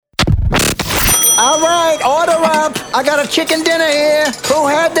All right, order up. I got a chicken dinner here. Who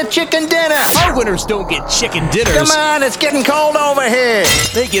had the chicken dinner? Our winners don't get chicken dinners. Come on, it's getting cold over here.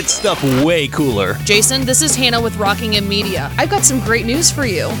 They get stuff way cooler. Jason, this is Hannah with Rockingham Media. I've got some great news for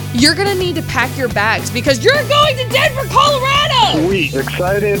you. You're gonna need to pack your bags because you're going to Denver, Colorado! Sweet.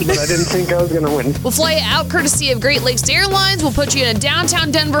 Excited, but I didn't think I was going to win. We'll fly you out courtesy of Great Lakes Airlines. We'll put you in a downtown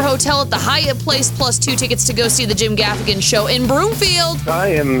Denver hotel at the Hyatt Place, plus 2 tickets to go see the Jim Gaffigan show in Broomfield. I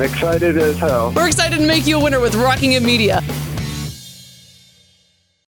am excited as hell. We're excited to make you a winner with Rockingham Media.